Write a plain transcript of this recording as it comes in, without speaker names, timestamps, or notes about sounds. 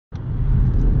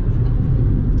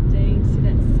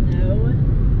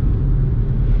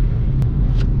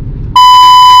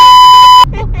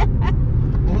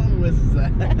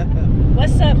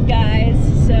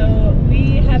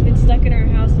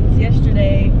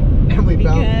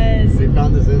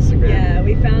found this Instagram. Yeah,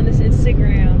 we found this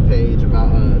Instagram page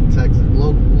about Texas,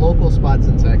 local spots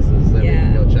in Texas that we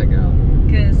can go check out.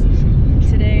 Because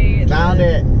today... Found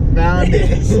it. I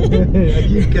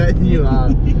keep cutting you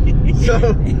off.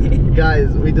 So, guys,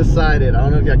 we decided, I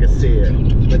don't know if y'all can see it,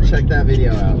 but check that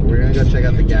video out. We're going to go check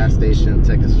out the gas station,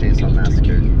 Texas Chainsaw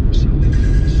Massacre.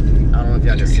 I don't know if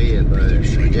y'all can see it, but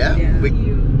yeah.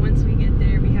 Once we get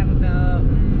there, we have about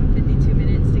 52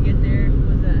 minutes to get there.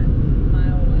 What was that?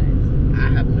 Mile-wise? I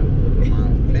have no clue.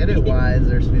 Minute-wise,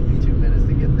 there's 52 minutes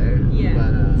to get there. Yeah.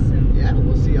 But yeah,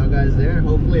 we'll see y'all guys there.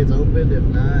 Hopefully it's open. If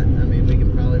not, I mean, we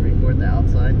can probably record the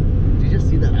outside. Did you just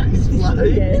see that ice fly?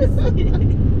 Yes.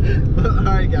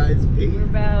 Alright guys, peace.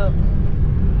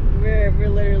 We're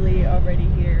literally already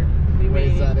here. Wait,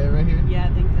 is that it right here? Yeah, I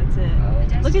think that's it.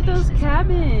 Oh. Look at those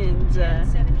cabins.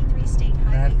 73 State They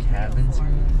Highway have cabins here.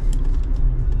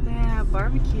 They have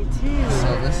barbecue too.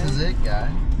 So this is it,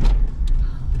 guys.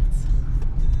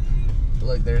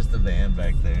 Look, there's the van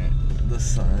back there. The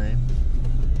sign.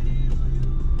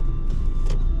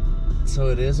 So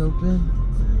it is open?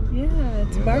 Yeah,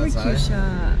 it's a You barbecue wanna go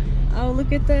outside? shop. Oh,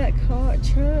 look at that car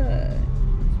truck.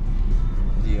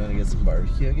 Do you want to get some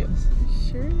barbecue, I guess?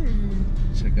 Sure.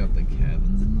 Check out the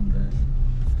cabins in the back.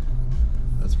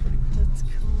 That's pretty cool. That's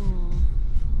cool.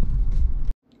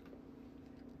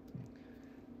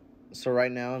 So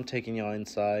right now I'm taking y'all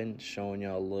inside, showing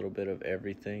y'all a little bit of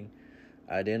everything.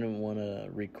 I didn't want to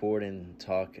record and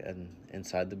talk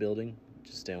inside the building.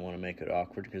 Just didn't want to make it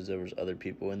awkward because there was other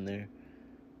people in there.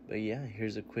 But yeah,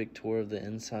 here's a quick tour of the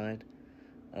inside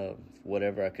of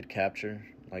whatever I could capture.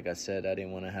 Like I said, I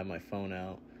didn't want to have my phone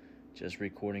out, just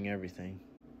recording everything.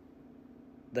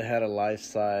 They had a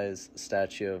life-size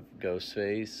statue of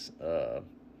Ghostface,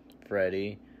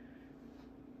 Freddy,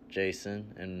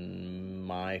 Jason, and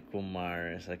Michael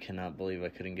Myers. I cannot believe I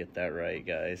couldn't get that right,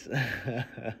 guys.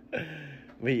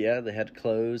 But yeah, they had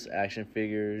clothes, action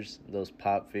figures, those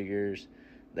pop figures.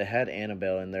 They had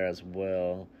Annabelle in there as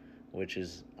well, which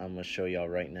is, I'm going to show y'all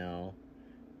right now.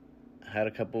 Had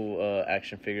a couple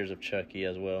action figures of Chucky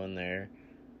as well in there.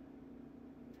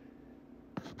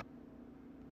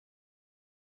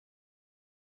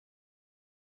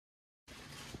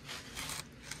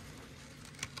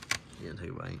 You gonna take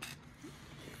a bite?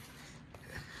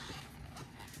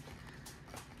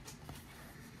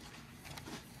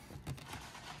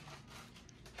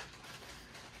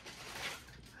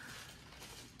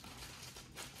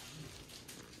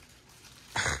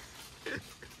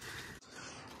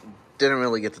 Didn't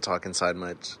really get to talk inside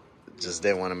much. Just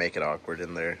didn't want to make it awkward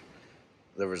in there.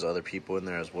 There was other people in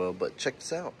there as well. But check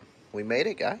this out. We made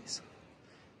it, guys.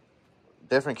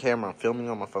 Different camera. I'm filming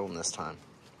on my phone this time.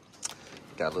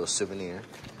 Got a little souvenir.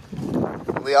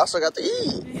 We also got to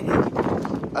eat.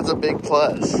 That's a big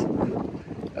plus.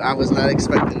 I was not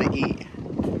expecting to eat.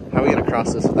 How are we going to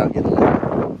cross this without getting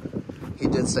wet? He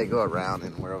did say go around,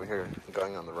 and we're over here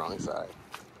going on the wrong side.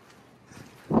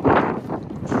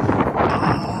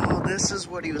 Oh, this is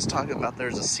what he was talking about.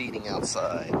 There's a seating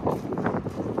outside.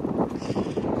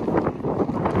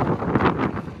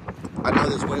 I know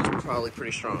this wind's probably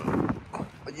pretty strong.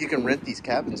 But you can rent these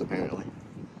cabins, apparently.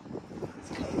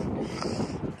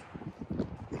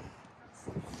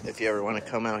 If you ever want to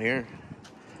come out here,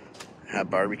 have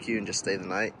barbecue and just stay the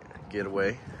night, get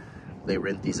away, they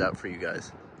rent these out for you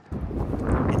guys.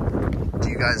 Do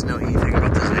you guys know anything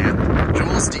about this van?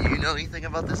 Jules, do you know anything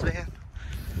about this van?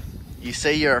 You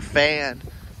say you're a fan.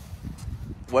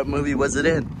 What movie was it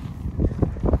in?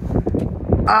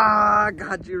 Ah,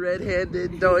 got you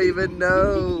red-handed. Don't even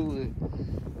know.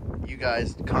 You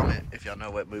guys comment if y'all know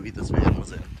what movie this van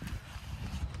was in.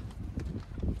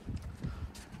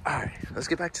 Alright, let's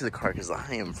get back to the car because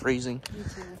I am freezing. Me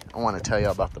too. I want to tell y'all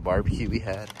about the barbecue we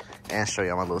had and show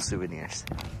y'all my little souvenirs.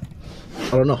 I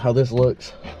don't know how this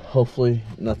looks. Hopefully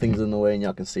nothing's in the way and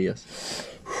y'all can see us.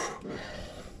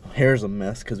 Hair's a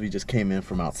mess because we just came in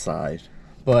from outside.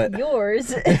 But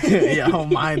yours. yeah, oh,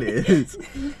 mine is.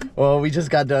 Well, we just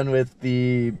got done with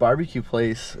the barbecue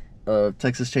place of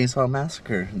Texas Chainsaw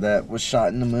Massacre that was shot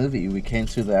in the movie. We came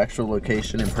to the actual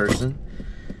location in person.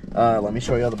 Let me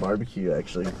show y'all the barbecue,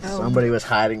 actually. Oh. Somebody was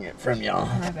hiding it from y'all.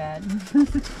 My bad.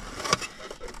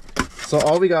 So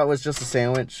all we got was just a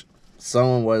sandwich.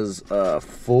 Someone was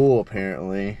full,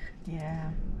 apparently.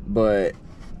 Yeah. But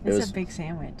it was a big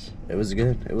sandwich. It was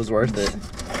good. It was worth it.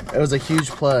 It was a huge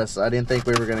plus. I didn't think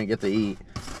we were gonna get to eat.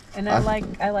 And I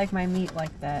like my meat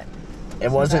like that.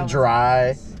 It wasn't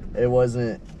dry. It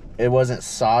wasn't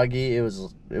soggy. It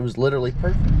was literally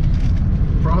perfect.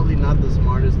 Probably not the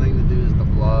smartest thing to do is to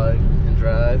vlog and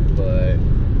drive, but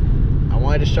I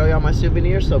wanted to show y'all my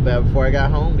souvenir so bad before I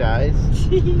got home, guys.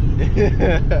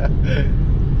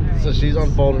 So she's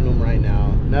unfolding them right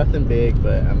now. Nothing big,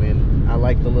 but I mean, I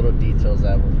like the little details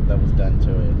that was done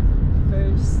to it.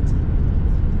 First.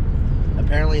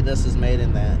 Apparently this is made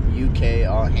in the UK,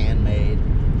 all handmade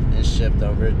and shipped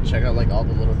over. Check out like all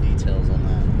the little details on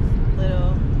that.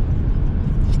 Little.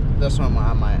 This one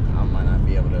I might not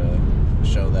be able to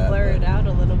show that. Blur it out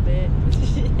a little bit.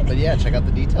 But yeah, check out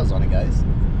the details on it, guys.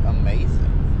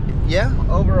 Amazing. Yeah,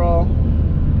 overall,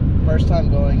 first time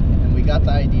going, and we got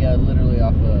the idea literally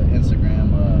off of Instagram.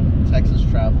 Texas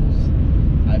Travels,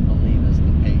 I believe is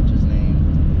the page's name.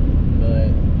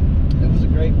 But it was a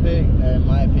great pick, in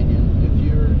my opinion. If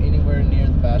you're anywhere near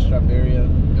the Bastrop area,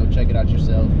 go check it out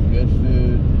yourself. Good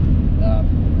food,